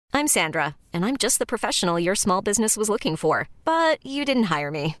I'm Sandra, and I'm just the professional your small business was looking for. But you didn't hire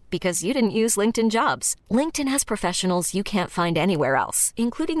me because you didn't use LinkedIn Jobs. LinkedIn has professionals you can't find anywhere else,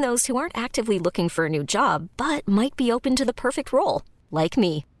 including those who aren't actively looking for a new job, but might be open to the perfect role, like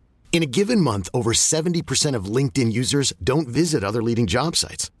me. In a given month, over 70% of LinkedIn users don't visit other leading job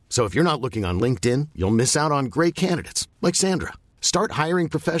sites. So if you're not looking on LinkedIn, you'll miss out on great candidates like Sandra. Start hiring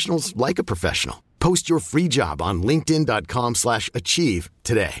professionals like a professional. Post your free job on linkedin.com/achieve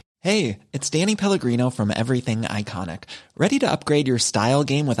today. Hey, it's Danny Pellegrino from Everything Iconic. Ready to upgrade your style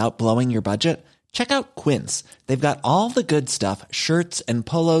game without blowing your budget? Check out Quince. They've got all the good stuff, shirts and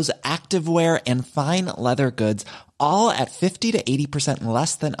polos, activewear, and fine leather goods, all at 50 to 80%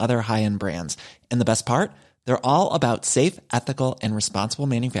 less than other high-end brands. And the best part? They're all about safe, ethical, and responsible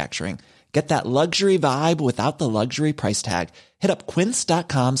manufacturing. Get that luxury vibe without the luxury price tag. Hit up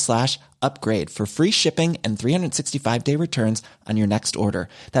quince.com/upgrade for free shipping and 365-day returns on your next order.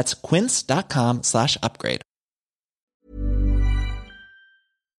 That's quince.com/upgrade.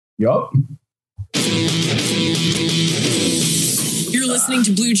 Yup. You're listening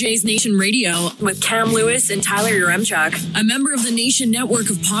to Blue Jays Nation Radio with Cam Lewis and Tyler Yaremchuk, a member of the Nation network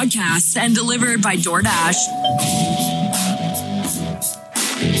of podcasts and delivered by DoorDash.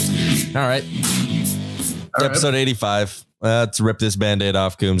 All right. Episode 85. Let's rip this Band-Aid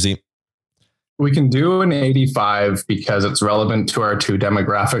off, Coombsy. We can do an 85 because it's relevant to our two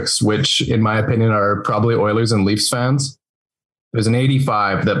demographics, which in my opinion are probably Oilers and Leafs fans. There's an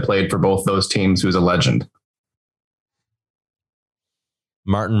 85 that played for both those teams who's a legend.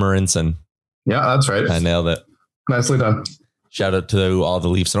 Martin Marincin. Yeah, that's right. I nailed it. Nicely done. Shout out to all the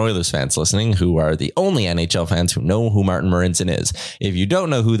Leafs and Oilers fans listening, who are the only NHL fans who know who Martin Marincin is. If you don't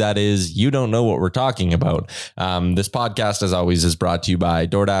know who that is, you don't know what we're talking about. This podcast, as always, is brought to you by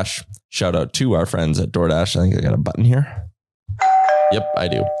DoorDash. Shout out to our friends at DoorDash. I think I got a button here. Yep, I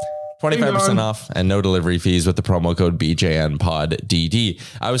do. 25% off and no delivery fees with the promo code BJNPODDD.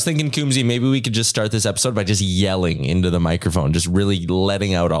 I was thinking, Coombsy, maybe we could just start this episode by just yelling into the microphone, just really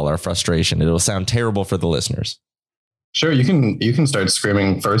letting out all our frustration. It'll sound terrible for the listeners. Sure, you can start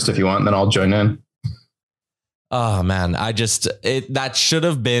screaming first if you want, then I'll join in. Oh man, that should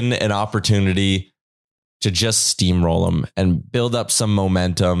have been an opportunity to just steamroll them and build up some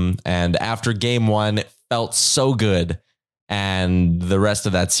momentum. And after game one, it felt so good. And the rest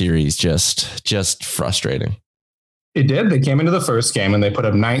of that series just frustrating. It did. They came into the first game and they put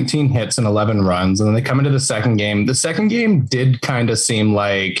up 19 hits and 11 runs. And then they come into the second game. The second game did kind of seem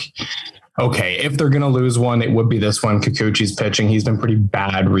like, okay, if they're going to lose one, it would be this one. Kikuchi's pitching. He's been pretty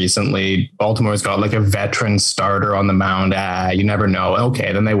bad recently. Baltimore's got like a veteran starter on the mound. You never know.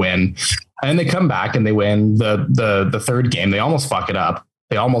 Okay, then they win. And they come back and they win the third game. They almost fuck it up.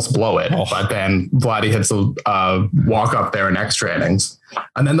 They almost blow it, but then Vladdy hits a walk up there in extra innings.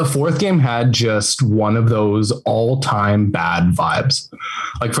 And then the fourth game had just one of those all-time bad vibes.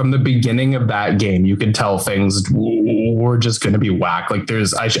 Like from the beginning of that game, you could tell things were just going to be whack. Like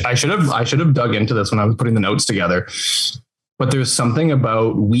I should have dug into this when I was putting the notes together, but there's something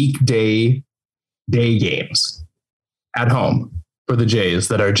about weekday day games at home for the Jays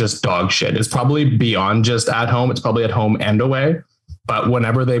that are just dog shit. It's probably beyond just at home. It's probably at home and away. But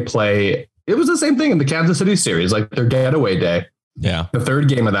whenever they play, it was the same thing in the Kansas City series, like their getaway day. Yeah. The third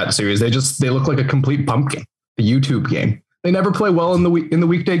game of that series, they look like a complete pumpkin. The YouTube game. They never play well in the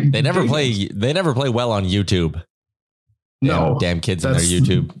weekday. They never play well on YouTube. No. Damn kids in their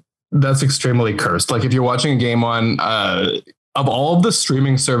YouTube. That's extremely cursed. Like if you're watching a game on of all of the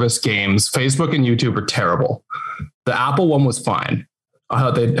streaming service games, Facebook and YouTube are terrible. The Apple one was fine. I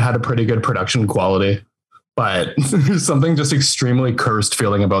thought they had a pretty good production quality. But there's something just extremely cursed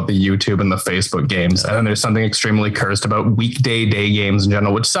feeling about the YouTube and the Facebook games. And then there's something extremely cursed about weekday day games in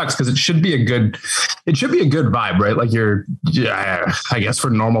general, which sucks because it should be a good vibe, right? Like I guess for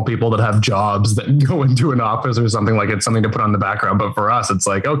normal people that have jobs that go into an office or something, like it's something to put on the background. But for us, it's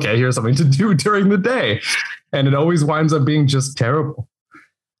like, okay, here's something to do during the day. And it always winds up being just terrible.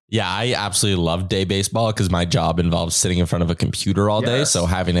 Yeah, I absolutely love day baseball because my job involves sitting in front of a computer all day. So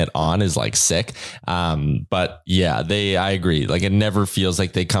having it on is like sick. But yeah, I agree. Like it never feels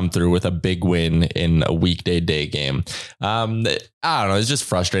like they come through with a big win in a weekday day game. I don't know. It's just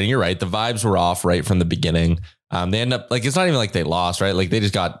frustrating. You're right. The vibes were off right from the beginning. They end up like, it's not even like they lost, right? Like they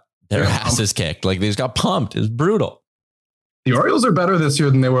just got their asses kicked. Like they just got pumped. It was brutal. The Orioles are better this year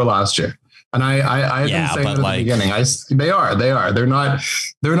than they were last year. And I been saying at the beginning, they are. They're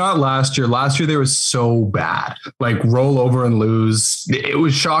not last year. Last year, they were so bad, like roll over and lose. It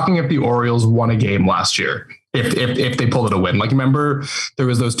was shocking if the Orioles won a game last year, if they pulled it a win. Like, remember, there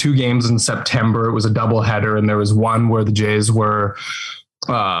was those two games in September. It was a doubleheader, and there was one where the Jays were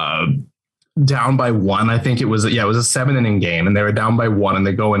down by 1. I think it was a 7-inning game, and they were down by 1, and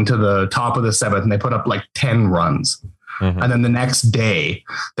they go into the top of the 7th and they put up like 10 runs. Mm-hmm. And then the next day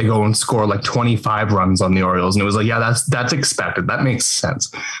they go and score like 25 runs on the Orioles. And it was like, yeah, that's expected. That makes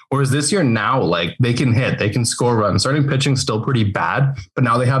sense. Whereas this year now, like they can score runs. Starting pitching still pretty bad, but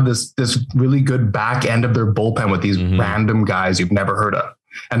now they have this really good back end of their bullpen with these random guys you've never heard of.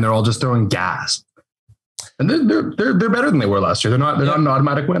 And they're all just throwing gas. And they're better than they were last year. They're not an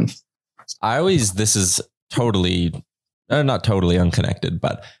automatic win. This is totally, not totally unconnected,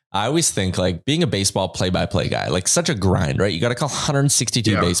 but I always think like being a baseball play-by-play guy, like such a grind, right? You got to call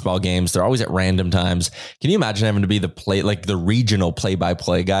 162 baseball games. They're always at random times. Can you imagine having to be the regional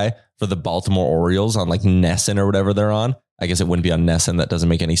play-by-play guy for the Baltimore Orioles on like Nesson or whatever they're on? I guess it wouldn't be on Nesson. That doesn't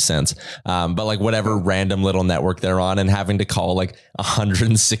make any sense. But like whatever random little network they're on, and having to call like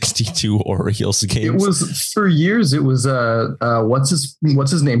 162 Orioles games. It was for years. It was what's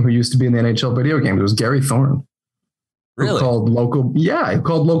his name who used to be in the NHL video game? It was Gary Thorne. Really? Called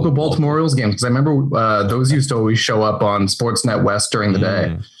local Baltimore Orioles games, because I remember those used to always show up on Sportsnet West during the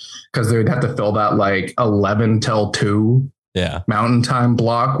day, because they would have to fill that like 11 till 2 Mountain Time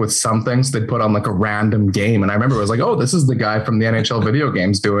block with something. So they'd put on like a random game, and I remember it was like, oh, this is the guy from the NHL video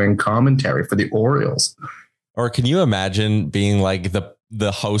games doing commentary for the Orioles. Or can you imagine being like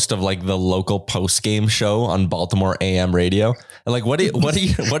the host of like the local post game show on Baltimore AM radio? And like what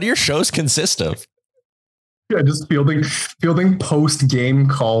do your shows consist of? Yeah, just fielding post-game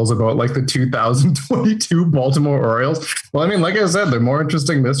calls about like the 2022 Baltimore Orioles. Well, I mean, like I said, they're more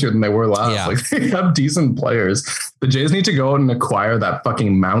interesting this year than they were last. Yeah. Like they have decent players. The Jays need to go out and acquire that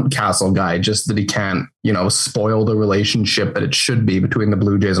fucking Mountcastle guy, just that he can't, spoil the relationship that it should be between the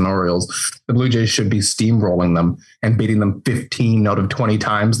Blue Jays and Orioles. The Blue Jays should be steamrolling them and beating them 15 out of 20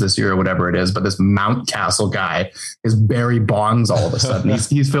 times this year or whatever it is. But this Mountcastle guy is Barry Bonds all of a sudden.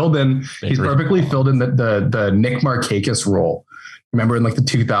 He's filled in. He's perfectly filled in the Nick Markakis role. Remember in like the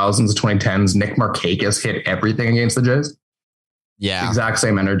 2000s, 2010s, Nick Markakis hit everything against the Jays. Yeah. Exact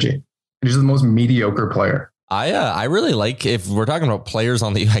same energy. He's the most mediocre player. I really like, if we're talking about players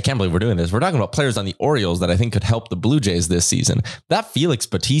I can't believe we're doing this. We're talking about players on the Orioles that I think could help the Blue Jays this season. That Felix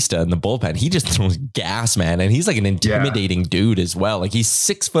Bautista in the bullpen, he just throws gas, man. And he's like an intimidating dude as well. Like he's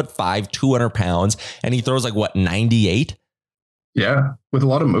 6'5", 200 pounds, and he throws like 98. Yeah. With a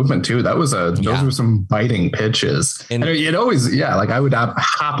lot of movement too. Those were some biting pitches. And it always, like I would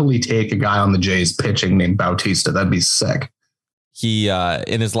happily take a guy on the Jays pitching named Bautista. That'd be sick. He,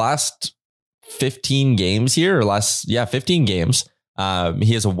 in his last 15 games here, 15 games. He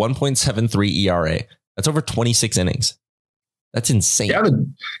has a 1.73 ERA. That's over 26 innings. That's insane. Yeah.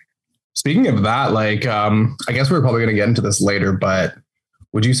 Speaking of that, like, I guess we're probably going to get into this later, but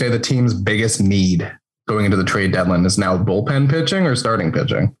would you say the team's biggest need going into the trade deadline is now bullpen pitching or starting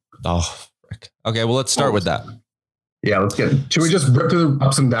pitching? Oh, frick. Okay. Well, let's start with that. Yeah, should we just rip through the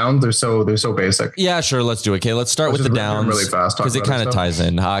ups and downs? They're so basic. Yeah, sure. Let's do it. Okay, let's start with the downs really fast because it kind of ties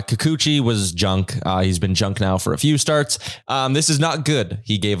in. Kikuchi was junk. He's been junk now for a few starts. This is not good.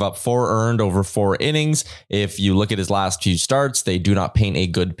 He gave up 4 earned over 4 innings. If you look at his last few starts, they do not paint a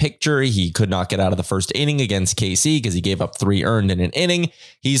good picture. He could not get out of the first inning against KC because he gave up 3 earned in an inning.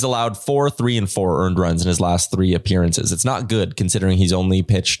 He's allowed 4, 3, and 4 earned runs in his last 3 appearances. It's not good considering he's only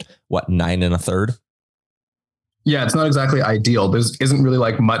pitched 9 1/3. Yeah, it's not exactly ideal. There isn't really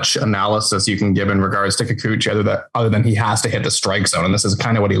like much analysis you can give in regards to Kikuchi other than he has to hit the strike zone. And this is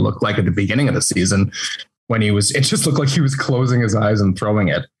kind of what he looked like at the beginning of the season when it just looked like he was closing his eyes and throwing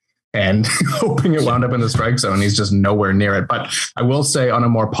it and hoping it wound up in the strike zone. He's just nowhere near it. But I will say on a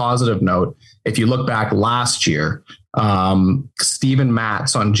more positive note, if you look back last year, Steven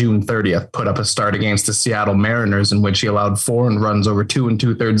Matz on June 30th put up a start against the Seattle Mariners in which he allowed 4 earned runs over 2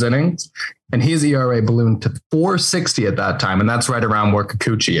 2/3 innings. And his ERA ballooned to 4.60 at that time. And that's right around where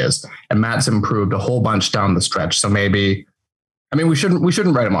Kikuchi is. And Matt's improved a whole bunch down the stretch. So maybe, we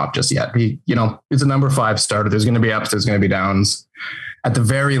shouldn't write him off just yet. He's a number 5 starter. There's going to be ups. There's going to be downs. At the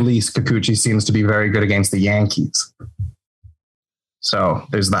very least, Kikuchi seems to be very good against the Yankees. So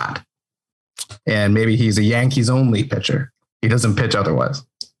there's that. And maybe he's a Yankees only pitcher. He doesn't pitch otherwise.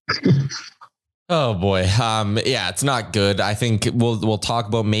 Oh boy. It's not good. I think we'll talk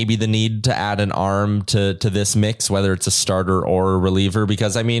about maybe the need to add an arm to this mix, whether it's a starter or a reliever,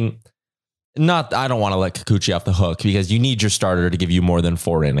 because I don't want to let Kikuchi off the hook because you need your starter to give you more than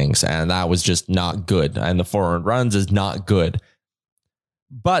 4 innings. And that was just not good. And the 4 earned runs is not good,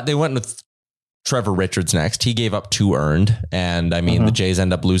 but they went with Trevor Richards next. He gave up 2 earned. And I mean, the Jays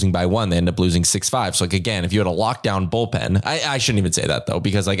end up losing by 1. They end up losing 6-5. So like, again, if you had a lockdown bullpen, I shouldn't even say that though,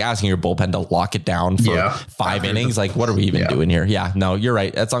 because like asking your bullpen to lock it down for 5 innings, like what are we even doing here? Yeah, no, you're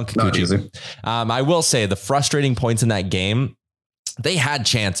right. That's on Kikuchi. I will say the frustrating points in that game, they had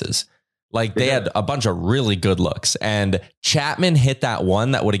chances. Like they had a bunch of really good looks, and Chapman hit that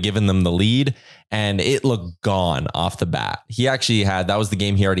one that would have given them the lead, and it looked gone off the bat. He actually that was the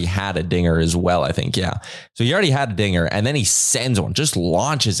game he already had a dinger as well, I think. Yeah. So he already had a dinger, and then he sends one, just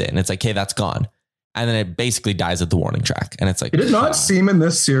launches it, and it's like, hey, that's gone. And then it basically dies at the warning track. And it's like, it did not seem in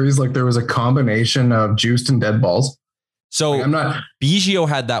this series like there was a combination of juiced and dead balls. So like Biggio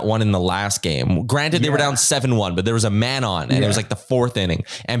had that one in the last game. Granted, they were down 7-1, but there was a man on, and it was like the 4th inning.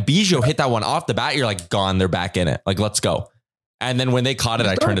 And Biggio hit that one off the bat. You're like, gone. They're back in it. Like, let's go. And then when they caught it,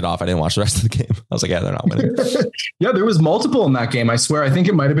 I turned it off. I didn't watch the rest of the game. I was like, yeah, they're not winning. Yeah, there was multiple in that game. I swear. I think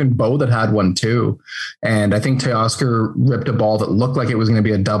it might have been Bo that had one too. And I think Teoscar ripped a ball that looked like it was going to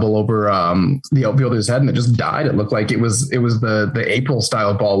be a double over the outfielder's head, and it just died. It looked like it was the April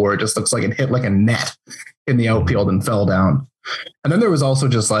style ball where it just looks like it hit like a net in the outfield and fell down. And then there was also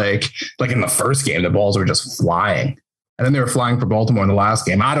just like in the first game, the balls were just flying. And then they were flying for Baltimore in the last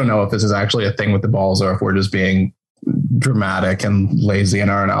game. I don't know if this is actually a thing with the balls or if we're just being dramatic and lazy in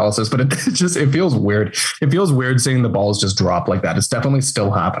our analysis, but it feels weird. It feels weird seeing the balls just drop like that. It's definitely still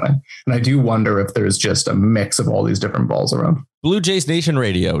happening. And I do wonder if there's just a mix of all these different balls around. Blue Jays Nation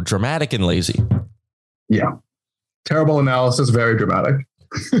Radio, dramatic and lazy. Yeah. Terrible analysis, very dramatic.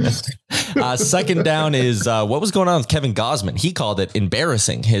 Second down is what was going on with Kevin Gausman. He called it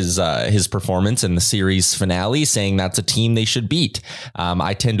embarrassing, his performance in the series finale, saying that's a team they should beat.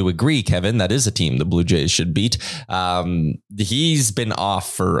 I tend to agree, Kevin. That is a team the Blue Jays should beat. He's been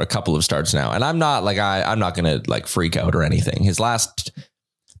off for a couple of starts now, and I'm not going to like freak out or anything. His last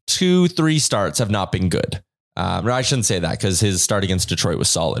 2-3 starts have not been good. I shouldn't say that because his start against Detroit was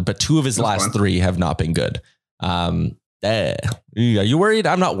solid, but 2 of his last 3 have not been good. Are you worried?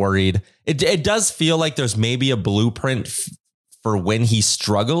 I'm not worried. It does feel like there's maybe a blueprint for when he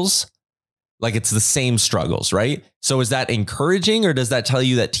struggles. Like it's the same struggles, right? So is that encouraging, or does that tell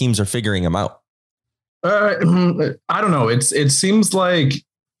you that teams are figuring him out? I don't know. It seems like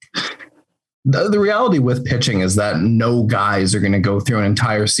the reality with pitching is that no guys are going to go through an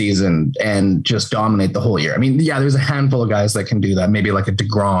entire season and just dominate the whole year. I mean, yeah, there's a handful of guys that can do that, maybe like a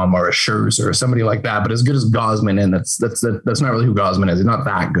DeGrom or a Scherzer or somebody like that. But as good as Gausman, and that's not really who Gausman is. He's not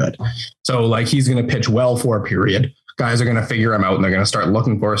that good. So like he's going to pitch well for a period. Guys are going to figure him out and they're going to start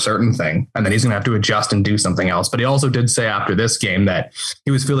looking for a certain thing. And then he's going to have to adjust and do something else. But he also did say after this game that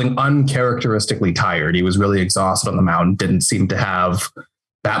he was feeling uncharacteristically tired. He was really exhausted on the mound, didn't seem to have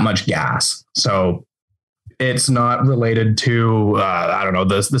that much gas. So it's not related to, I don't know,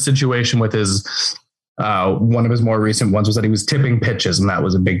 the situation with his, one of his more recent ones was that he was tipping pitches, and that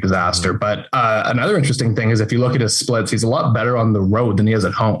was a big disaster. But another interesting thing is if you look at his splits, he's a lot better on the road than he is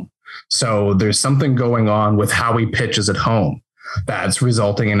at home. So there's something going on with how he pitches at home that's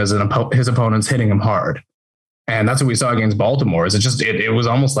resulting in his opponents hitting him hard. And that's what we saw against Baltimore. Is it was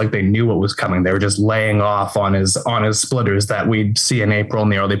almost like they knew what was coming. They were just laying off on his splitters that we'd see in April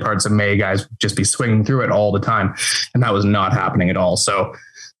and the early parts of May. Guys would just be swinging through it all the time, and that was not happening at all. So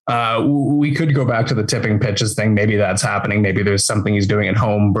we could go back to the tipping pitches thing. Maybe that's happening. Maybe there's something he's doing at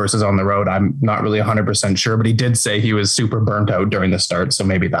home versus on the road. I'm not really 100% sure, but he did say he was super burnt out during the start. So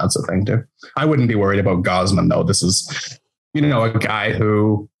maybe that's a thing too. I wouldn't be worried about Gausman though. This is, a guy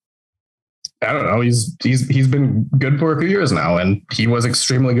who, I don't know. He's been good for a few years now, and he was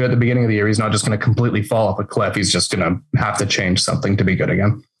extremely good at the beginning of the year. He's not just going to completely fall off a cliff. He's just going to have to change something to be good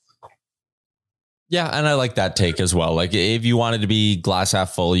again. Yeah, and I like that take as well. Like if you wanted to be glass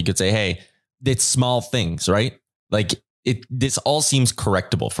half full, you could say, hey, it's small things, right? Like this all seems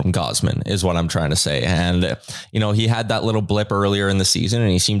correctable from Gausman is what I'm trying to say. And, he had that little blip earlier in the season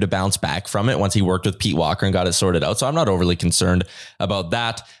and he seemed to bounce back from it once he worked with Pete Walker and got it sorted out. So I'm not overly concerned about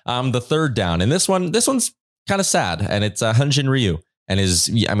that. The third down, and this one's kind of sad, and it's Hyun-Jin Ryu. And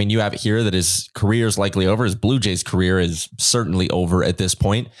you have it here that his career is likely over. His Blue Jays career is certainly over at this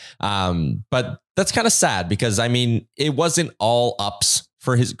point. But that's kind of sad because, it wasn't all ups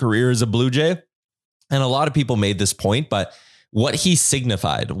for his career as a Blue Jay. And a lot of people made this point, but what he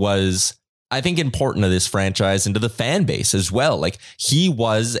signified was, I think, important to this franchise and to the fan base as well. Like he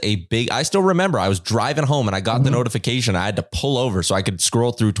was I still remember I was driving home and I got the notification. I had to pull over so I could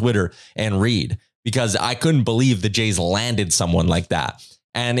scroll through Twitter and read, because I couldn't believe the Jays landed someone like that.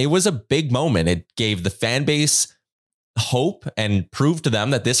 And it was a big moment. It gave the fan base hope and proved to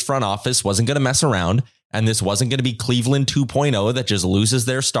them that this front office wasn't going to mess around. and this wasn't going to be Cleveland 2.0 that just loses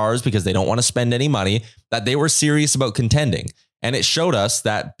their stars because they don't want to spend any money, that they were serious about contending. And it showed us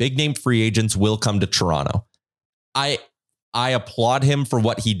that big name free agents will come to Toronto. I applaud him for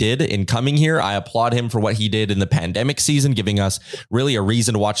what he did in coming here. I applaud him for what he did in the pandemic season, giving us really a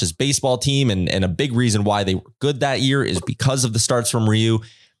reason to watch his baseball team. And a big reason why they were good that year is because of the starts from Ryu.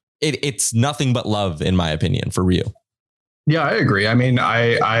 It's nothing but love, in my opinion, for Ryu. Yeah, I agree. I mean,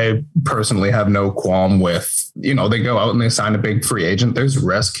 I personally have no qualm with, they go out and they sign a big free agent. There's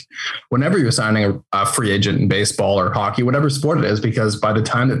risk whenever you're signing a free agent in baseball or hockey, whatever sport it is, because by the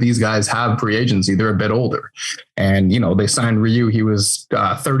time that these guys have free agency, they're a bit older. And, they signed Ryu. He was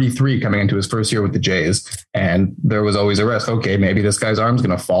 33 coming into his first year with the Jays. And there was always a risk. Okay, maybe this guy's arm's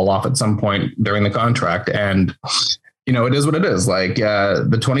going to fall off at some point during the contract. And it is what it is. Like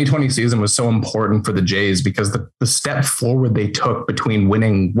the 2020 season was so important for the Jays because the step forward they took between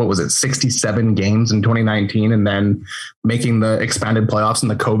winning, 67 games in 2019 and then making the expanded playoffs in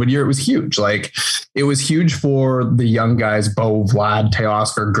the COVID year, it was huge. Like it was huge for the young guys, Bo, Vlad,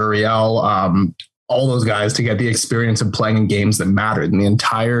 Teoscar, Gurriel, all those guys to get the experience of playing in games that mattered. And the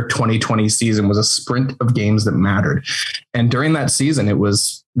entire 2020 season was a sprint of games that mattered. And during that season, it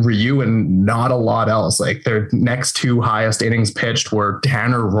was Ryu and not a lot else. Like their next two highest innings pitched were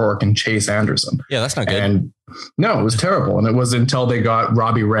Tanner Rourke and Chase Anderson. Yeah, that's not good. And no, it was terrible. And it was until they got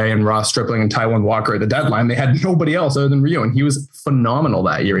Robbie Ray and Ross Stripling and Taijuan Walker at the deadline, they had nobody else other than Ryu. And he was phenomenal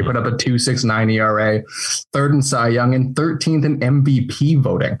that year. He put up a 2.69 ERA, third in Cy Young and 13th in MVP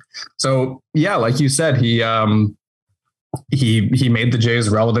voting. So yeah, like you said, he made the Jays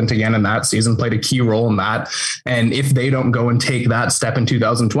relevant again in that season, played a key role in that. And if they don't go and take that step in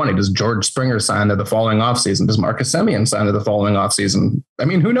 2020, does George Springer sign to the following offseason? Does Marcus Semien sign to the following offseason? I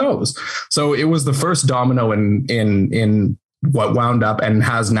mean, who knows? So it was the first domino in what wound up and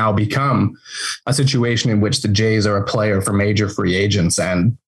has now become a situation in which the Jays are a player for major free agents.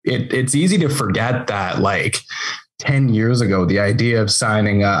 And it's easy to forget that like 10 years ago, the idea of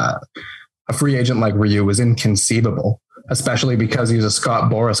signing a free agent like Ryu was inconceivable, especially because he was a Scott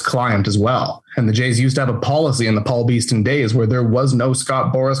Boras client as well. And the Jays used to have a policy in the Paul Beeston days where there was no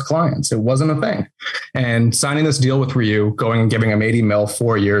Scott Boras clients. It wasn't a thing. And signing this deal with Ryu, going and giving him $80 million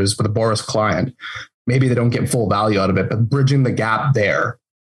 4 years with a Boras client, maybe they don't get full value out of it, but bridging the gap there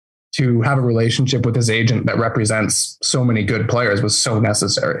to have a relationship with his agent that represents so many good players was so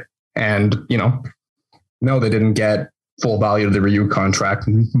necessary. And, no, they didn't get full value of the Ryu contract.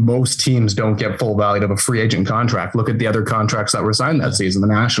 Most teams don't get full value of a free agent contract. Look at the other contracts that were signed that season. The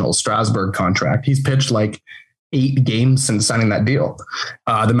Nationals, Strasburg contract. He's pitched like 8 games since signing that deal.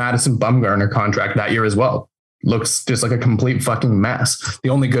 The Madison Bumgarner contract that year as well looks just like a complete fucking mess. The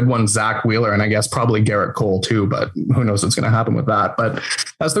only good one's Zach Wheeler, and I guess probably Garrett Cole too, but who knows what's going to happen with that. But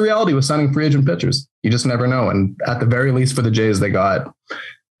that's the reality with signing free agent pitchers. You just never know. And at the very least for the Jays, they got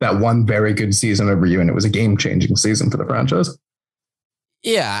that one very good season of Ryu, and it was a game-changing season for the franchise.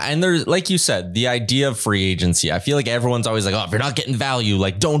 Yeah, and there's, like you said, the idea of free agency. I feel like everyone's always like, oh, if you're not getting value,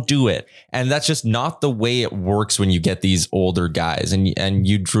 like, don't do it. And that's just not the way it works when you get these older guys. And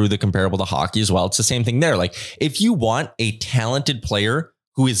you drew the comparable to hockey as well. It's the same thing there. Like, if you want a talented player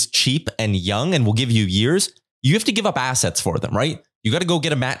who is cheap and young and will give you years, you have to give up assets for them, right? You got to go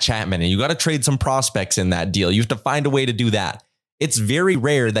get a Matt Chapman and you got to trade some prospects in that deal. You have to find a way to do that. It's very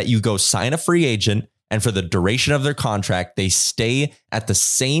rare that you go sign a free agent and for the duration of their contract, they stay at the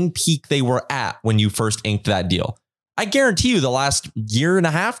same peak they were at when you first inked that deal. I guarantee you the last year and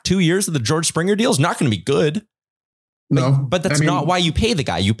a half, 2 years of the George Springer deal is not going to be good. No, but that's not why you pay the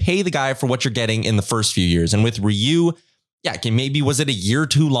guy. You pay the guy for what you're getting in the first few years. And with Ryu, yeah, maybe was it a year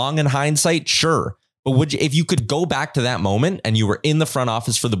too long in hindsight? Sure. But would you, if you could go back to that moment and you were in the front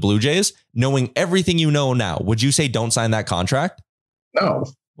office for the Blue Jays, knowing everything you know now, would you say don't sign that contract? No.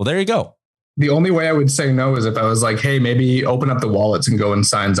 Well, there you go. The only way I would say no is if I was like, hey, maybe open up the wallets and go and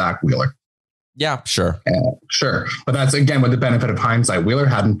sign Zach Wheeler. Yeah, sure. Sure. But that's, again, with the benefit of hindsight. Wheeler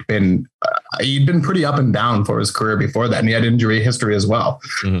hadn't been, he'd been pretty up and down for his career before that. And he had injury history as well.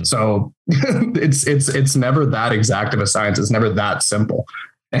 Mm-hmm. So it's never that exact of a science. It's never that simple.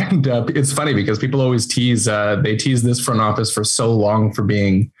 And it's funny because people always tease, they tease this front office for so long for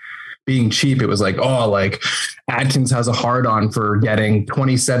being cheap. It was like, oh, like Atkins has a hard on for getting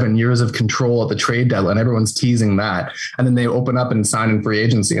 27 years of control at the trade deadline. Everyone's teasing that. And then they open up and sign in free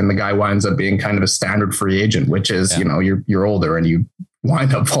agency and the guy winds up being kind of a standard free agent, which is, you know, you're older and you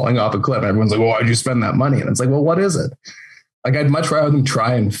wind up falling off a cliff. And everyone's like, well, why'd you spend that money? And it's like, well, what is it? Like, I'd much rather them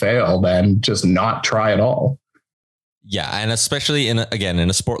try and fail than just not try at all. Yeah. And especially in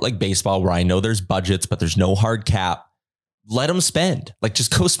a sport like baseball, where I know there's budgets, but there's no hard cap. let them spend. Like,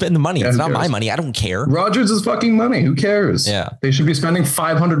 just go spend the money. It's not my money. I don't care. Rodgers is fucking money. Who cares? Yeah. They should be spending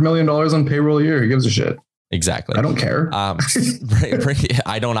 $500 million on payroll a year. Who gives a shit? Exactly. I don't care.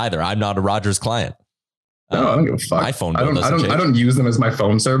 I don't either. I'm not a Rodgers client. No, I don't give a fuck. My phone I don't use them as my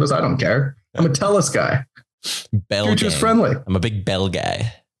phone service. I don't care. I'm a TELUS guy. Bell Future's friendly. I'm a big Bell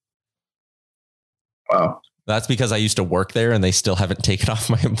guy. Wow. That's because I used to work there and they still haven't taken off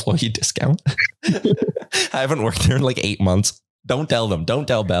my employee discount. I haven't worked there in like 8 months. Don't tell them. Don't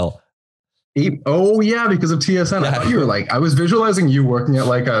tell Bell. Oh, yeah, because of TSN. I thought you were like, I was visualizing you working at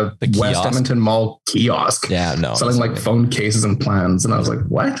like a West Edmonton Mall kiosk. Yeah, no. Selling like phone cases and plans. And I was like,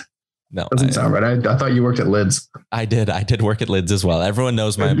 what? No. Doesn't sound right. I thought you worked at Lids. I did work at Lids as well. Everyone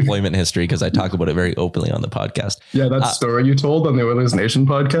knows my employment history because I talk about it very openly on the podcast. Yeah, that story you told on the Oilers Nation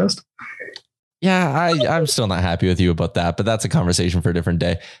podcast. Yeah, I'm still not happy with you about that, but that's a conversation for a different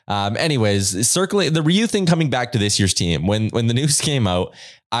day. Anyways, circling the Ryu thing coming back to this year's team. When the news came out,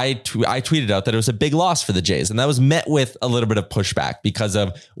 I tweeted out that it was a big loss for the Jays, and that was met with a little bit of pushback because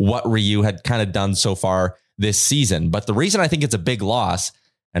of what Ryu had kind of done so far this season. But the reason I think it's a big loss,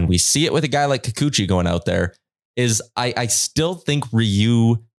 and we see it with a guy like Kikuchi going out there, is I still think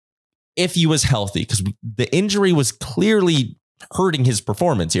Ryu, if he was healthy, because the injury was clearly hurting his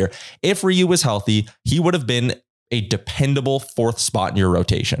performance here. If Ryu was healthy, he would have been a dependable fourth spot in your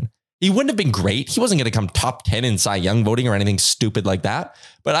rotation. He wouldn't have been great. He wasn't going to come top 10 in Cy Young voting or anything stupid like that.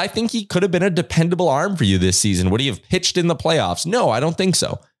 But I think he could have been a dependable arm for you this season. Would he have pitched in the playoffs? No, I don't think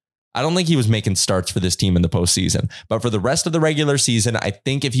so. I don't think he was making starts for this team in the postseason. But for the rest of the regular season, I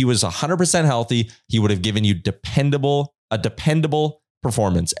think if he was 100% healthy, he would have given you a dependable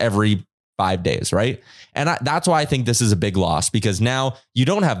performance every 5 days, right? And that's why I think this is a big loss, because now you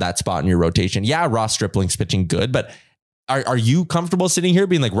don't have that spot in your rotation. Yeah, Ross Stripling's pitching good, but are you comfortable sitting here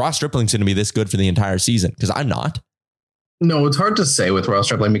being like, Ross Stripling's going to be this good for the entire season? Because I'm not. No, it's hard to say with Ross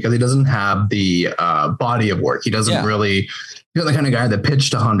Stripling because he doesn't have the body of work. He doesn't really, he's the kind of guy that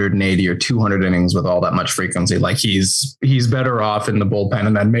pitched 180 or 200 innings with all that much frequency. Like he's better off in the bullpen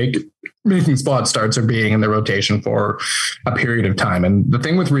and then making spot starts or being in the rotation for a period of time. And the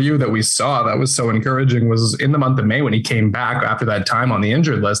thing with Ryu that we saw that was so encouraging was in the month of May when he came back after that time on the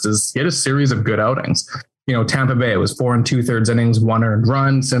injured list, is he had a series of good outings. You know, Tampa Bay, it was 4 2/3 innings, 1 earned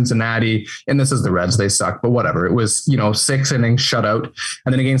run. Cincinnati, and this is the Reds, they suck, but whatever. It was, 6 innings shutout.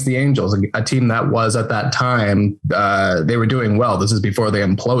 And then against the Angels, a team that was at that time, they were doing well. This is before they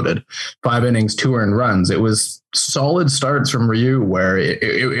imploded. 5 innings, 2 earned runs. It was solid starts from Ryu where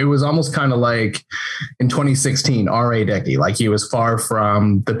it was almost kind of like in 2016, R.A. Dickey, like he was far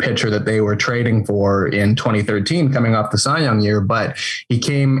from the pitcher that they were trading for in 2013 coming off the Cy Young year, but he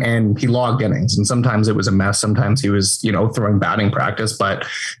came and he logged innings, and sometimes it was a mess. Sometimes he was, throwing batting practice, but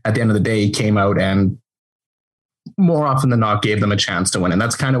at the end of the day, he came out and more often than not gave them a chance to win. And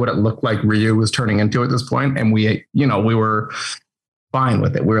that's kind of what it looked like Ryu was turning into at this point. And we were fine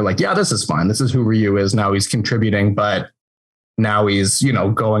with it. We were like, yeah, this is fine. This is who Ryu is. Now he's contributing, but now he's,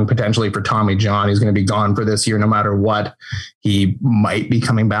 going potentially for Tommy John. He's going to be gone for this year, no matter what. He might be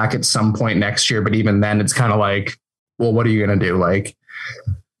coming back at some point next year. But even then it's kind of like, well, what are you going to do? Like,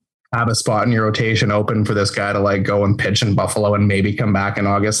 have a spot in your rotation open for this guy to like go and pitch in Buffalo and maybe come back in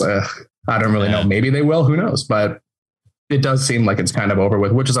August. I don't really know. Maybe they will, who knows? But it does seem like it's kind of over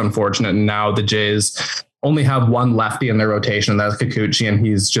with, which is unfortunate. And now the Jays only have one lefty in their rotation. That's Kikuchi, and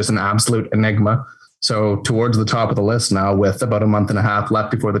he's just an absolute enigma. So towards the top of the list now, with about a month and a half left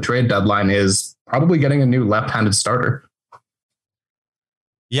before the trade deadline, is probably getting a new left-handed starter.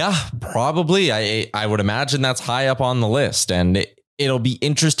 Yeah, probably. I would imagine that's high up on the list, and it'll be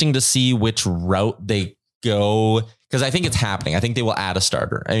interesting to see which route they go, because I think it's happening. I think they will add a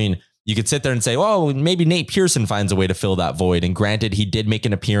starter. I mean, you could sit there and say, well, maybe Nate Pearson finds a way to fill that void. And granted, he did make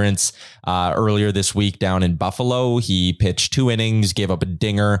an appearance earlier this week down in Buffalo. He pitched 2 innings, gave up a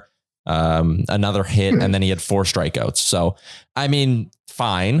dinger, another hit, and then he had 4 strikeouts. So, I mean,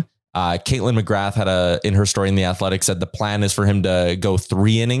 fine. Caitlin McGrath had in her story in The Athletic said the plan is for him to go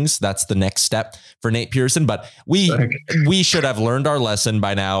 3 innings. That's the next step for Nate Pearson. But we should have learned our lesson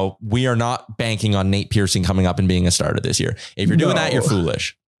by now. We are not banking on Nate Pearson coming up and being a starter this year. If you're doing that, you're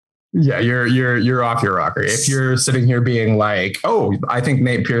foolish. Yeah, you're off your rocker. If you're sitting here being like, oh, I think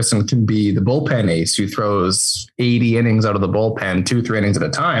Nate Pearson can be the bullpen ace who throws 80 innings out of the bullpen, 2-3 innings at a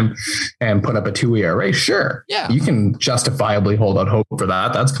time, and put up a 2 ERA, sure. Yeah. You can justifiably hold out hope for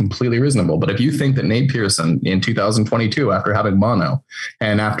that. That's completely reasonable. But if you think that Nate Pearson in 2022, after having mono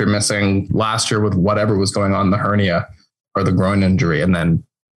and after missing last year with whatever was going on, the hernia or the groin injury, and then,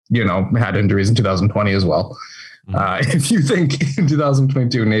 had injuries in 2020 as well. If you think in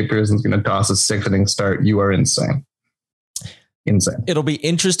 2022 Nate Pearson's going to toss a 6 inning start, you are insane. insane. It'll be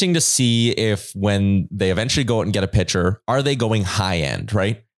interesting to see if when they eventually go out and get a pitcher, are they going high end,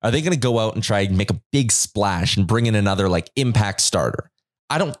 right? Are they going to go out and try and make a big splash and bring in another like impact starter?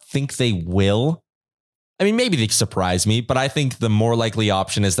 I don't think they will. I mean, maybe they surprise me, but I think the more likely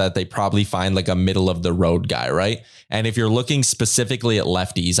option is that they probably find like a middle of the road guy, right? And if you're looking specifically at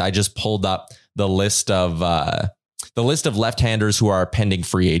lefties, I just pulled up the list of left-handers who are pending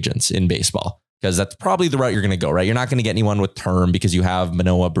free agents in baseball, because that's probably the route you're going to go, right? You're not going to get anyone with term because you have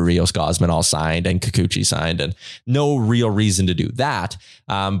Manoah, Barrios, Gausman all signed and Kikuchi signed, and no real reason to do that.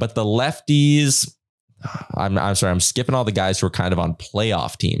 But the lefties, I'm sorry, I'm skipping all the guys who are kind of on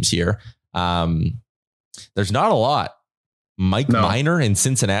playoff teams here. There's not a lot. Mike Minor in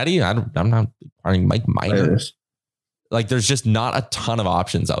Cincinnati. I'm not parting Mike Minor. Like, there's just not a ton of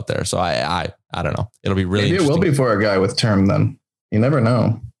options out there. So I don't know. It'll be really Maybe it will be for a guy with term then. You never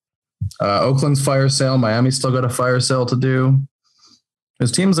know. Oakland's fire sale. Miami's still got a fire sale to do.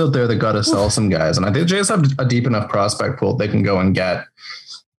 There's teams out there that got to sell some guys. And I think the Jays have a deep enough prospect pool they can go and get,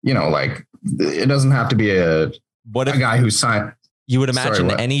 like, it doesn't have to be a guy who's signed. You would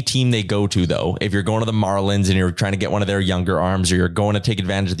imagine any team they go to, though, if you're going to the Marlins and you're trying to get one of their younger arms, or you're going to take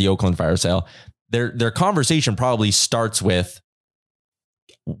advantage of the Oakland fire sale, their conversation probably starts with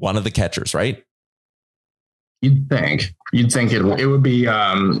one of the catchers, right? You'd think it would be.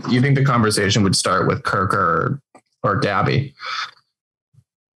 You think the conversation would start with Kirk or Gabby,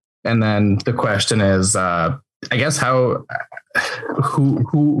 and then the question is, I guess who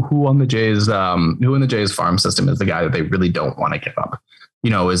on the Jays, who in the Jays farm system is the guy that they really don't want to give up?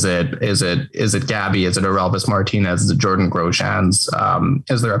 Is it Gabby? Is it Orelvis Martinez? Is it Jordan Groshans?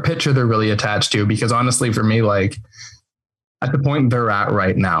 Is there a pitcher they're really attached to? Because honestly, for me, like, at the point they're at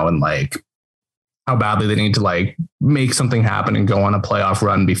right now, and like how badly they need to like make something happen and go on a playoff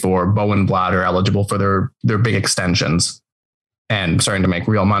run before Bo and Vlad are eligible for their big extensions and starting to make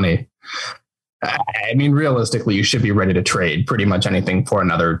real money. I mean, realistically, you should be ready to trade pretty much anything for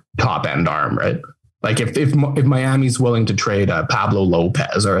another top end arm, right? Like if Miami's willing to trade a Pablo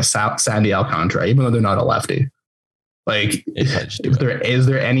Lopez or a Sandy Alcantara, even though they're not a lefty, like is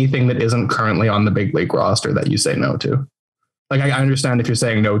there anything that isn't currently on the big league roster that you say no to? Like, I understand if you're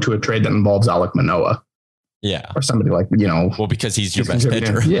saying no to a trade that involves Alek Manoah. Yeah. Or somebody like, well, because he's your best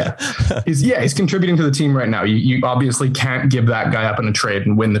pitcher. Yeah. He's contributing to the team right now. You obviously can't give that guy up in a trade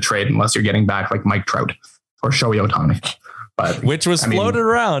and win the trade unless you're getting back like Mike Trout or Shohei Ohtani. But which was floated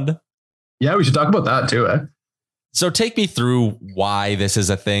around. Yeah, we should talk about that too. So take me through why this is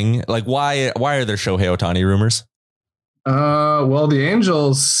a thing. Like, why are there Shohei Ohtani rumors? Well, the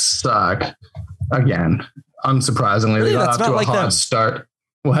Angels suck again. Unsurprisingly, really, they got off to a hot them. start.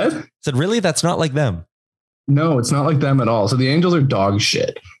 What? Said, really? That's not like them. No, it's not like them at all. So the Angels are dog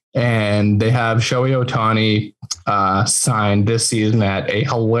shit. And they have Shohei Ohtani signed this season at a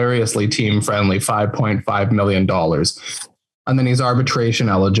hilariously team-friendly $5.5 million. And then he's arbitration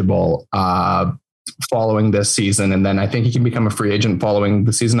eligible following this season. And then I think he can become a free agent following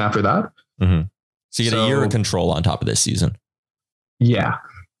the season after that. Mm-hmm. So you get a year of control on top of this season. Yeah.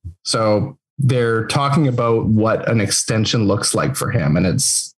 So they're talking about what an extension looks like for him. And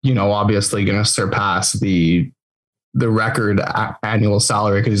it's, obviously going to surpass the record annual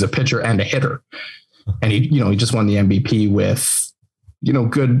salary because he's a pitcher and a hitter. And he just won the MVP with,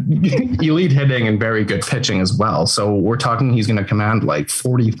 good elite hitting and very good pitching as well. So we're talking he's going to command like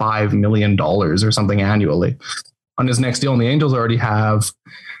 $45 million or something annually on his next deal. And the Angels already have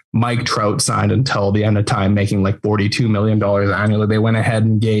Mike Trout signed until the end of time, making like $42 million annually. They went ahead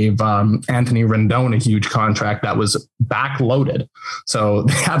and gave Anthony Rendon a huge contract that was backloaded. So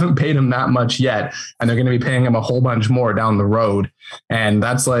they haven't paid him that much yet. And they're going to be paying him a whole bunch more down the road. And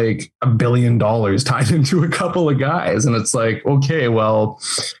that's like $1 billion tied into a couple of guys. And it's like, okay, well,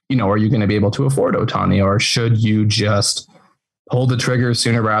 are you going to be able to afford Ohtani, or should you just pull the trigger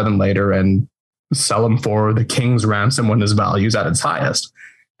sooner rather than later and sell him for the king's ransom when his value is at its highest?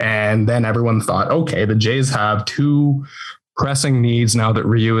 And then everyone thought, okay, the Jays have two pressing needs now that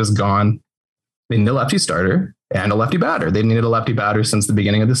Ryu is gone. They need a lefty starter and a lefty batter. They needed a lefty batter since the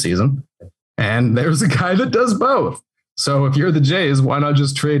beginning of the season. And there's a guy that does both. So if you're the Jays, why not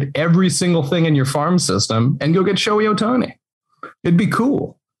just trade every single thing in your farm system and go get Shohei Ohtani? It'd be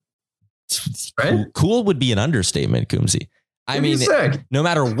cool. Right? Cool would be an understatement, Coombsy. I mean, no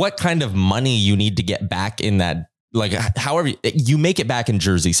matter what kind of money you need to get back in that, like, however you make it back in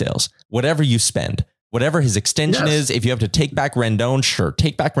jersey sales, whatever you spend, whatever his extension is, if you have to take back Rendon, sure,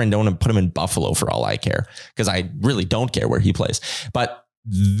 take back Rendon and put him in Buffalo for all I care, because I really don't care where he plays. But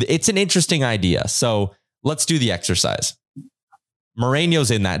it's an interesting idea. So let's do the exercise. Moreno's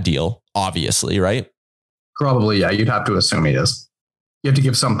in that deal, obviously, right? Probably, yeah. You'd have to assume he is. You have to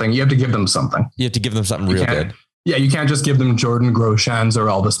give something. You have to give them something. You have to give them something real good. Yeah, you can't just give them Jordan Groshans or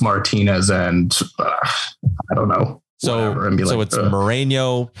Aldis Martinez and I don't know. So it's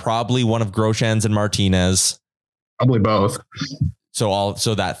Moreno, probably one of Groshans and Martinez. Probably both. So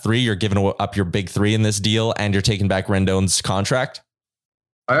that 3, you're giving up your big 3 in this deal, and you're taking back Rendon's contract.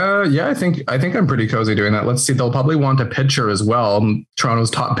 Yeah, I think I'm pretty cozy doing that. Let's see. They'll probably want a pitcher as well.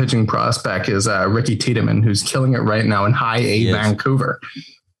 Toronto's top pitching prospect is Ricky Tiedemann, who's killing it right now in high A Vancouver.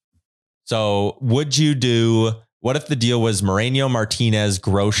 So what if the deal was Moreno, Martinez,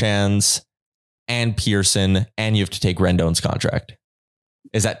 Groshans, and Pearson, and you have to take Rendon's contract?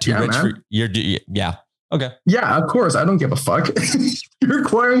 Is that too rich for your? Yeah. Okay. Yeah, of course. I don't give a fuck. You're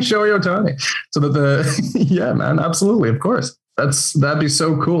acquiring Shohei Ohtani. So that yeah, man, absolutely. Of course. That'd be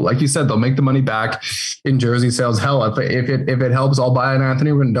so cool. Like you said, they'll make the money back in jersey sales. Hell, if it helps, I'll buy an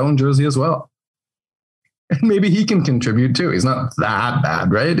Anthony Rendon jersey as well. And maybe he can contribute too. He's not that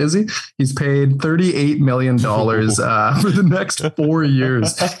bad, right? Is he? He's paid $38 million for the next 4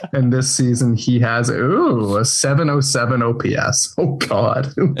 years. And this season he has a 707 OPS. Oh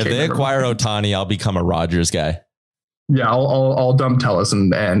God. If they acquire Ohtani, I'll become a Rogers guy. Yeah, I'll dump TELUS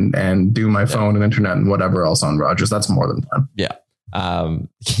and do my phone and internet and whatever else on Rogers. That's more than fun. Yeah.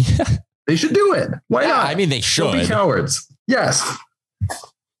 They should do it. Why not? I mean, they should. Don't be cowards. Yes.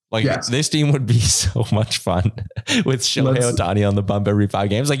 This team would be so much fun with Shohei Ohtani on the bump every 5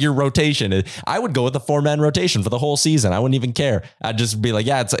 games. Like your rotation, I would go with a 4-man rotation for the whole season. I wouldn't even care. I'd just be like,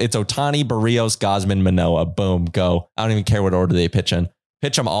 yeah, it's Ohtani, Barrios, Gausman, Manoah. Boom, go. I don't even care what order they pitch in.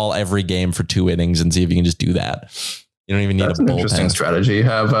 Pitch them all every game for 2 innings and see if you can just do that. You don't even need a bullpen. That's an interesting strategy. You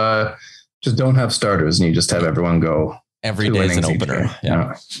have just don't have starters and you just have everyone go every day as an opener.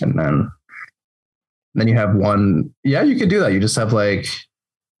 Yeah. And then you have one. Yeah, you could do that. You just have like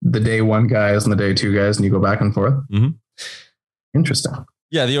the day 1 guys and the day 2 guys and you go back and forth. Mm-hmm. Interesting.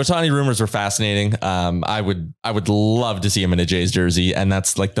 Yeah, the Ohtani rumors were fascinating. I would love to see him in a Jays jersey, and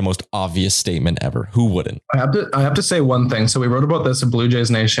that's like the most obvious statement ever. Who wouldn't? I have to say one thing. So we wrote about this in Blue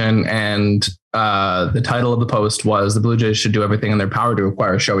Jays Nation, and the title of the post was "The Blue Jays should do everything in their power to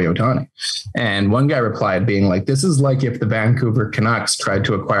acquire Shohei Ohtani." And one guy replied, being like, "This is like if the Vancouver Canucks tried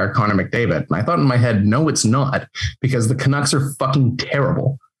to acquire Connor McDavid." And I thought in my head, no, it's not, because the Canucks are fucking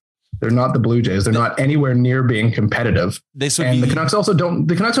terrible. They're not the Blue Jays. They're not anywhere near being competitive. The Canucks don't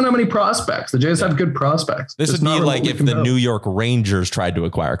have any prospects. The Jays have good prospects. This would be like if the New York Rangers tried to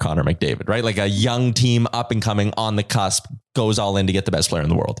acquire Connor McDavid, right? Like a young team up and coming on the cusp goes all in to get the best player in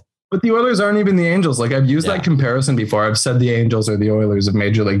the world. But the Oilers aren't even the Angels. Like I've used that comparison before. I've said the Angels are the Oilers of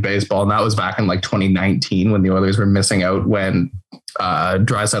Major League Baseball. And that was back in like 2019 when the Oilers were missing out when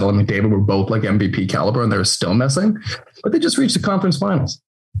Draisaitl and McDavid were both like MVP caliber and they were still missing. But they just reached the conference finals.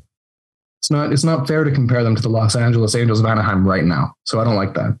 It's not fair to compare them to the Los Angeles Angels of Anaheim right now. So I don't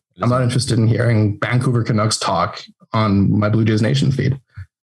like that. I'm not interested in hearing Vancouver Canucks talk on my Blue Jays Nation feed. I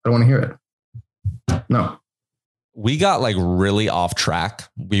don't want to hear it. No. We got like really off track.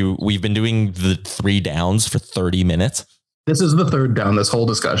 We've been doing the 3 downs for 30 minutes. This is the 3rd down, this whole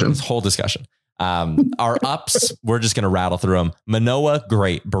discussion. Our ups, we're just going to rattle through them. Manoah,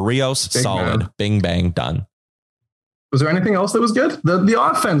 great. Barrios, big solid. Man. Bing, bang, done. Was there anything else that was good? The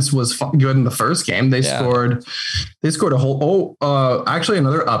offense was good in the first game. They scored a whole. Actually,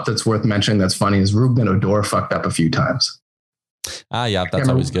 another up that's worth mentioning that's funny is Ruben Odor fucked up a few times. Yeah, that's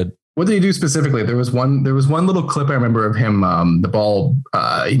always good. What did he do specifically? There was one little clip I remember of him. The ball,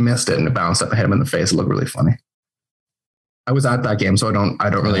 he missed it and it bounced up and hit him in the face. It looked really funny. I was at that game, so I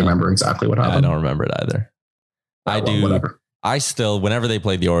don't really remember exactly what happened. I don't remember it either. Whatever. I still, whenever they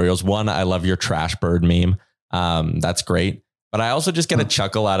played the Orioles, I love your trash bird meme. That's great. But I also just get a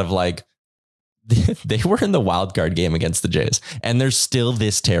chuckle out of like, they were in the wild card game against the Jays and they're still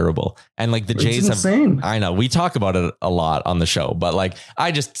this terrible. And like the Jays have, I know we talk about it a lot on the show, but like,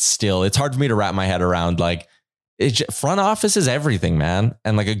 it's hard for me to wrap my head around. Like front office is everything, man.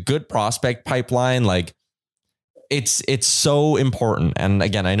 And like a good prospect pipeline, like it's so important. And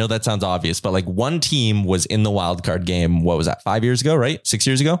again, I know that sounds obvious, but like one team was in the wild card game. What was that? 5 years ago, right? 6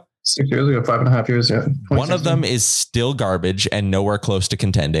 years ago? 6 years ago, 5.5 years. Yeah. One of them is still garbage and nowhere close to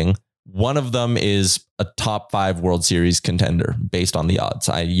contending. One of them is a top 5 World Series contender based on the odds.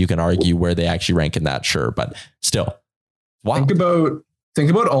 You can argue where they actually rank in that, sure, but still. Wow. Think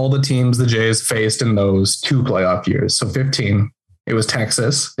about all the teams the Jays faced in those 2 playoff years. So 15, it was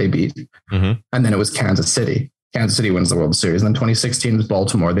Texas, they beat, and then it was Kansas City. Kansas City wins the World Series. And then 2016 was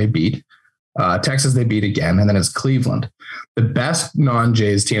Baltimore, they beat. Texas they beat again, and then it's Cleveland. The best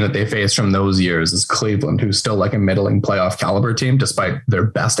non-Jays team that they faced from those years is Cleveland, who's still like a middling playoff caliber team, despite their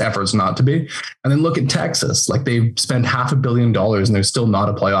best efforts not to be. And then look at Texas. Like they spent $500 million and they're still not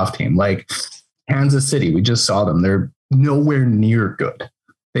a playoff team. Like Kansas City, we just saw them. They're nowhere near good.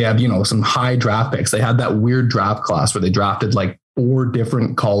 They have, some high draft picks. They had that weird draft class where they drafted like 4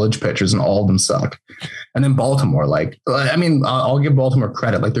 different college pitchers and all of them suck. And then Baltimore, I'll give Baltimore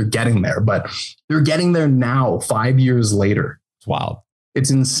credit. Like they're getting there, but they're getting there now 5 years later. Wow.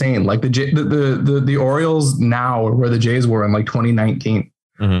 It's insane. Like the Orioles now are where the Jays were in like 2019.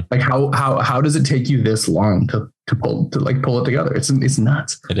 Mm-hmm. Like how does it take you this long to pull it together? It's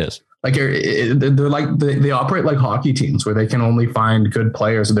nuts. It is. Like they're like they operate like hockey teams where they can only find good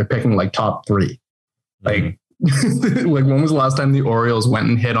players and they're picking like top 3. Like, like when was the last time the Orioles went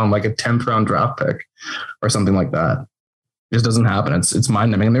and hit on like a 10th round draft pick or something like that? It just doesn't happen. It's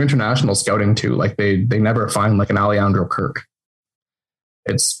mind numbing. And they're international scouting too. Like they never find like an Alejandro Kirk.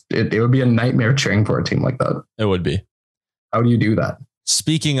 It would be a nightmare cheering for a team like that. It would be. How do you do that?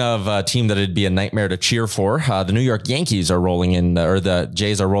 Speaking of a team that it'd be a nightmare to cheer for, the New York Yankees are rolling in, or the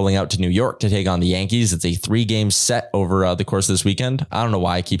Jays are rolling out to New York to take on the Yankees. It's a 3-game set over the course of this weekend. I don't know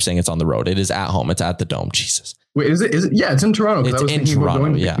why I keep saying it's on the road. It is at home. It's at the Dome. Jesus. Wait, is it? Yeah, it's in Toronto. It's in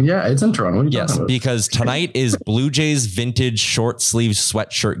Toronto. Yeah, it's in Toronto. Yes, because tonight is Blue Jays vintage short sleeve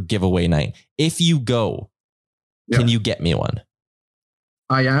sweatshirt giveaway night. If you go, can you get me one?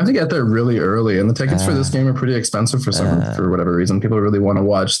 I have to get there really early, and the tickets for this game are pretty expensive for whatever reason. People really want to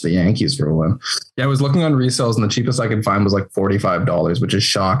watch the Yankees roll in. Yeah, I was looking on resales, and the cheapest I could find was like $45, which is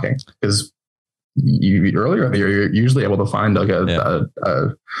shocking because earlier in the year you're usually able to find like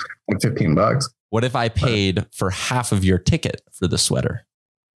like $15. What if I paid for half of your ticket for the sweater?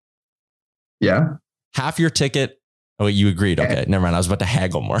 Yeah, half your ticket. Oh, you agreed. Okay, never mind. I was about to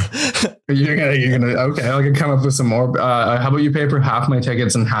haggle more. You're gonna. Okay, I can come up with some more. How about you pay for half my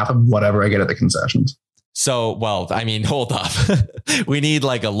tickets and half of whatever I get at the concessions? So, well, I mean, hold up. We need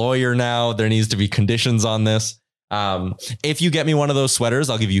like a lawyer now. There needs to be conditions on this. If you get me one of those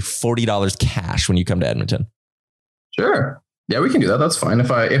sweaters, I'll give you $40 cash when you come to Edmonton. Sure. Yeah, we can do that. That's fine. If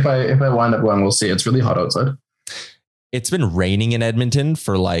I wind up going, we'll see. It's really hot outside. It's been raining in Edmonton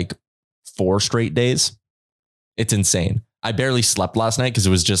for like 4 straight days. It's insane. I barely slept last night because it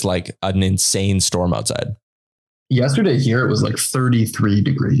was just like an insane storm outside. Yesterday here, it was like 33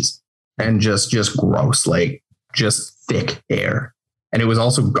 degrees and just gross, like just thick air. And it was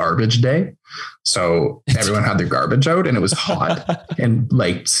also garbage day. So everyone had their garbage out and it was hot and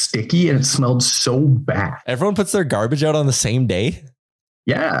like sticky and it smelled so bad. Everyone puts their garbage out on the same day?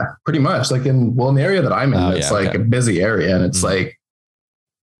 Yeah, pretty much. Like in the area that I'm in, it's a busy area and it's like,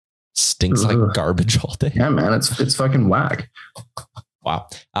 stinks like garbage all day. Yeah, man, it's fucking whack. Wow.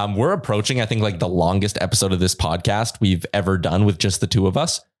 We're approaching, I think, like the longest episode of this podcast we've ever done with just the two of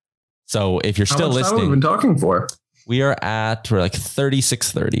us. So if you're still listening, how long have we been talking for? We're like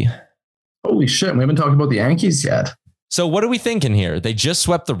 36:30. Holy shit, we haven't talked about the Yankees yet. So what are we thinking here? They just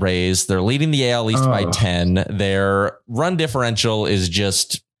swept the Rays. They're leading the AL East by 10. Their run differential is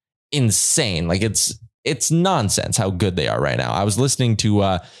just insane. Like it's nonsense how good they are right now. I was listening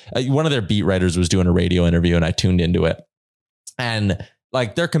to one of their beat writers was doing a radio interview and I tuned into it. And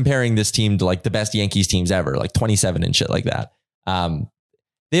like they're comparing this team to like the best Yankees teams ever, like 27 and shit like that.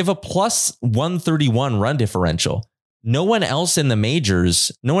 They have a plus 131 run differential. No one else in the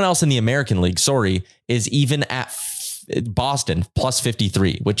majors, no one else in the American League, is even at Boston plus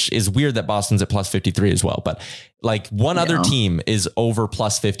 53, which is weird that Boston's at plus 53 as well. But like one other team is over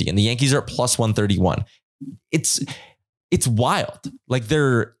plus 50 and the Yankees are at plus 131. It's wild. Like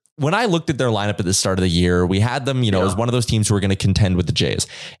when I looked at their lineup at the start of the year, we had them, as one of those teams who were going to contend with the Jays.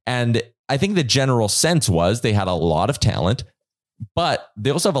 And I think the general sense was they had a lot of talent, but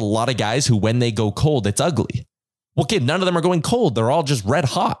they also have a lot of guys who, when they go cold, it's ugly. Well, kid, none of them are going cold. They're all just red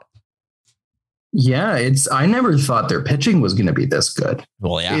hot. Yeah, I never thought their pitching was going to be this good.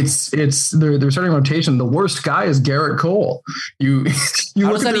 Well, yeah, it's their starting rotation. The worst guy is Garrett Cole. You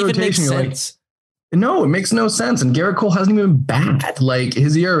How does that even make sense? No, it makes no sense. And Garrett Cole hasn't even been bad. Like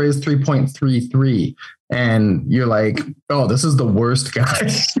his ERA is 3.33. And you're like, oh, this is the worst guy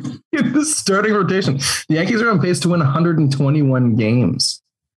in the starting rotation. The Yankees are on pace to win 121 games.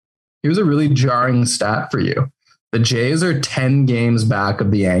 Here's a really jarring stat for you. The Jays are 10 games back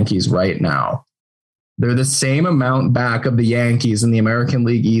of the Yankees right now. They're the same amount back of the Yankees in the American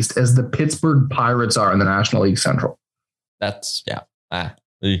League East as the Pittsburgh Pirates are in the National League Central. That's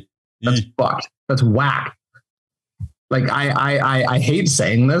fucked. That's whack. Like I hate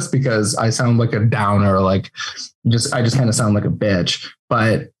saying this because I sound like a downer, like I just kind of sound like a bitch.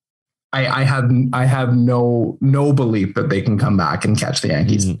 But I have no belief that they can come back and catch the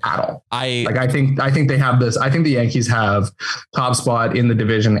Yankees at all. I think they have this. I think the Yankees have top spot in the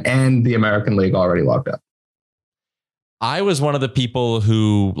division and the American League already locked up. I was one of the people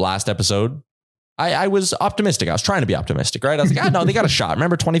who last episode, I was optimistic. I was trying to be optimistic, right? I was like, no, they got a shot.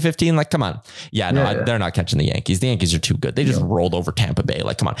 Remember 2015? Like, come on. They're not catching the Yankees. The Yankees are too good. They just rolled over Tampa Bay.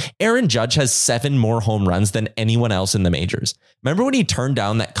 Like, come on. Aaron Judge has 7 more home runs than anyone else in the majors. Remember when he turned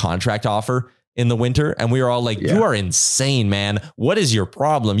down that contract offer in the winter? And we were all like, you are insane, man. What is your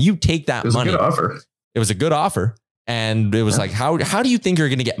problem? You take that money. It was a good offer. It was a good offer. And it was like, how do you think you're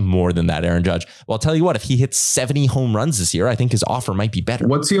going to get more than that, Aaron Judge? Well, I'll tell you what, if he hits 70 home runs this year, I think his offer might be better.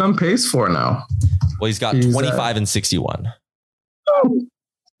 What's he on pace for now? Well, he's got 25 and 61.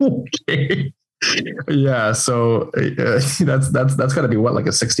 Okay. Yeah. So that's got to be what, like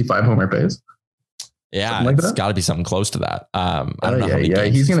a 65 homer pace? Yeah, it's got to be something close to that. I don't know.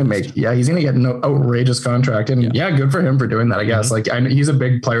 He's going to get an outrageous contract. And good for him for doing that, I guess. Like, I know he's a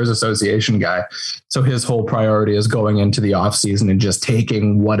big Players Association guy. So his whole priority is going into the offseason and just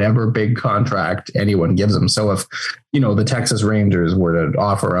taking whatever big contract anyone gives him. So if, the Texas Rangers were to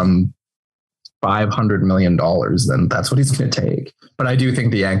offer him $500 million, then that's what he's going to take. But I do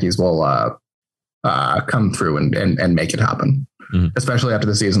think the Yankees will come through and make it happen, especially after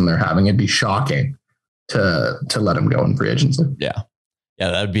the season they're having. It'd be shocking to let him go in free agency. Yeah,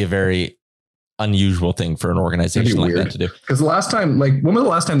 that would be a very unusual thing for an organization like that to do. Because the last time, when was the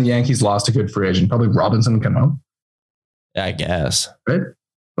last time the Yankees lost a good free agent? Probably Robinson Cano. Yeah, I guess. Right?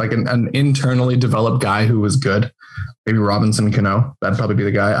 Like an internally developed guy who was good. Maybe Robinson Cano. That'd probably be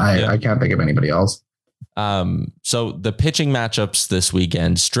the guy. I can't think of anybody else. So the pitching matchups this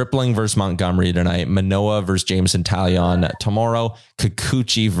weekend: Stripling versus Montgomery tonight, Manoah versus Jameson Taillon tomorrow,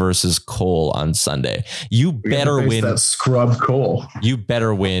 Kikuchi versus Cole on Sunday. You better win that scrub Cole. You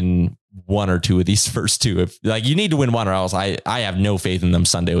better win one or two of these first two. If you need to win one, or else I have no faith in them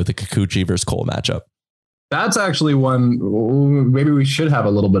Sunday with the Kikuchi versus Cole matchup. That's actually one maybe we should have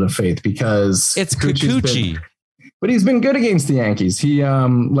a little bit of faith, because it's Kikuchi. But he's been good against the Yankees. He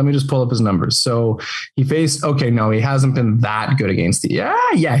let me just pull up his numbers. So he faced, he hasn't been that good against he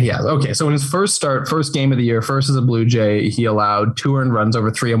has. Okay. So in his first game of the year, first as a Blue Jay, he allowed 2 earned runs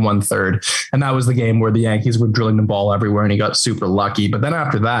over 3 1/3. And that was the game where the Yankees were drilling the ball everywhere and he got super lucky. But then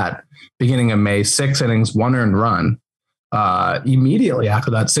after that, beginning of May, 6 innings, 1 earned run. Immediately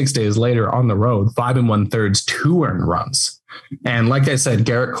after that, 6 days later on the road, 5 1/3, 2 earned runs. And like I said,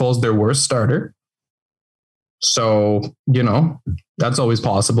 Garrett Cole's their worst starter. So, that's always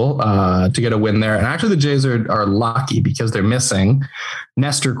possible to get a win there. And actually the Jays are lucky because they're missing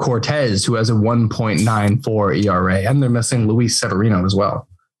Nestor Cortez, who has a 1.94 ERA, and they're missing Luis Severino as well,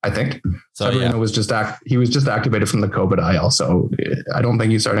 I think. So Severino was just activated from the COVID IL. So I don't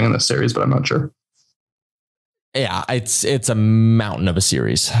think he's starting in this series, but I'm not sure. Yeah, it's a mountain of a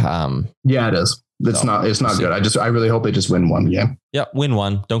series. It is. It's not good. I really hope they just win one game. Yeah, win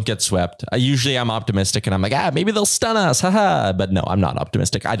one. Don't get swept. I'm optimistic and I'm like, maybe they'll stun us. Haha. But no, I'm not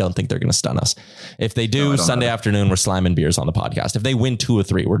optimistic. I don't think they're going to stun us. If they do, Sunday afternoon, we're slamming beers on the podcast. If they win 2 or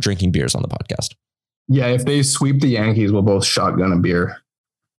 3, we're drinking beers on the podcast. Yeah, if they sweep the Yankees, we'll both shotgun a beer.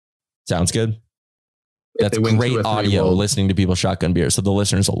 Sounds good. That's great audio, listening to people shotgun beer. So the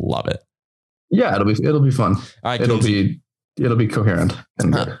listeners will love it. Yeah, it'll be fun. All right, it'll be coherent.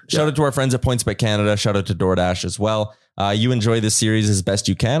 And shout out to our friends at PointsBet Canada. Shout out to DoorDash as well. You enjoy this series as best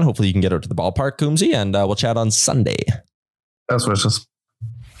you can. Hopefully you can get out to the ballpark, Coombsy, and we'll chat on Sunday. That's wishes.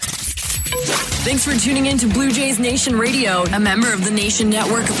 Thanks for tuning in to Blue Jays Nation Radio, a member of the Nation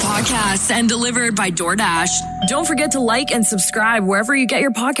Network of podcasts and delivered by DoorDash. Don't forget to like and subscribe wherever you get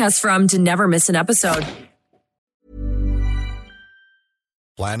your podcasts from to never miss an episode.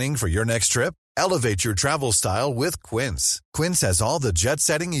 Planning for your next trip? Elevate your travel style with Quince. Quince has all the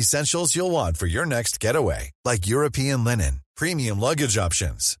jet-setting essentials you'll want for your next getaway, like European linen, premium luggage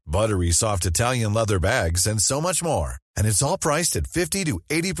options, buttery soft Italian leather bags, and so much more. And it's all priced at 50 to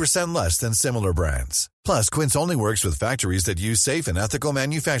 80% less than similar brands. Plus, Quince only works with factories that use safe and ethical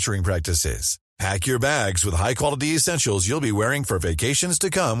manufacturing practices. Pack your bags with high-quality essentials you'll be wearing for vacations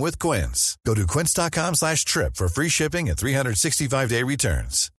to come with Quince. Go to quince.com/trip for free shipping and 365-day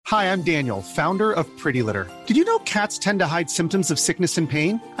returns. Hi, I'm Daniel, founder of Pretty Litter. Did you know cats tend to hide symptoms of sickness and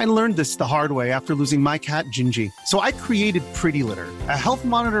pain? I learned this the hard way after losing my cat, Gingy. So I created Pretty Litter, a health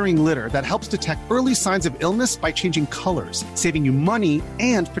monitoring litter that helps detect early signs of illness by changing colors, saving you money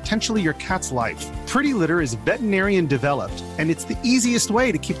and potentially your cat's life. Pretty Litter is veterinarian developed, and it's the easiest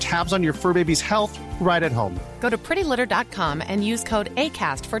way to keep tabs on your fur baby's health right at home. Go to prettylitter.com and use code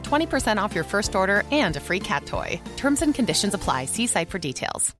ACAST for 20% off your first order and a free cat toy. Terms and conditions apply. See site for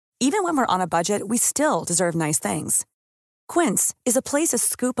details. Even when we're on a budget, we still deserve nice things. Quince is a place to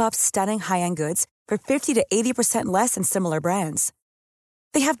scoop up stunning high-end goods for 50 to 80% less than similar brands.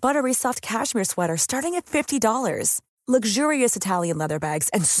 They have buttery soft cashmere sweaters starting at $50, luxurious Italian leather bags,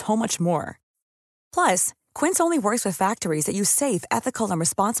 and so much more. Plus, Quince only works with factories that use safe, ethical, and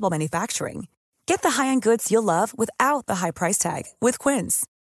responsible manufacturing. Get the high-end goods you'll love without the high price tag with Quince.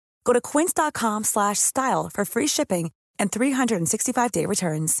 Go to quince.com/style for free shipping and 365-day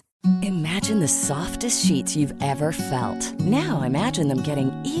returns. Imagine the softest sheets you've ever felt. Now imagine them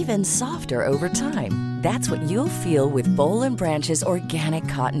getting even softer over time. That's what you'll feel with Boll & Branch's organic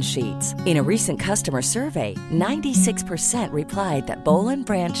cotton sheets. In a recent customer survey, 96% replied that Boll &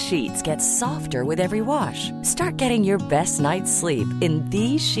 Branch sheets get softer with every wash. Start getting your best night's sleep in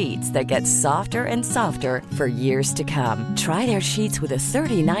these sheets that get softer and softer for years to come. Try their sheets with a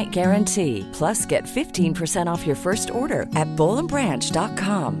 30-night guarantee. Plus, get 15% off your first order at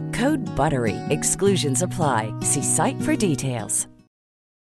bollandbranch.com. Code BUTTERY. Exclusions apply. See site for details.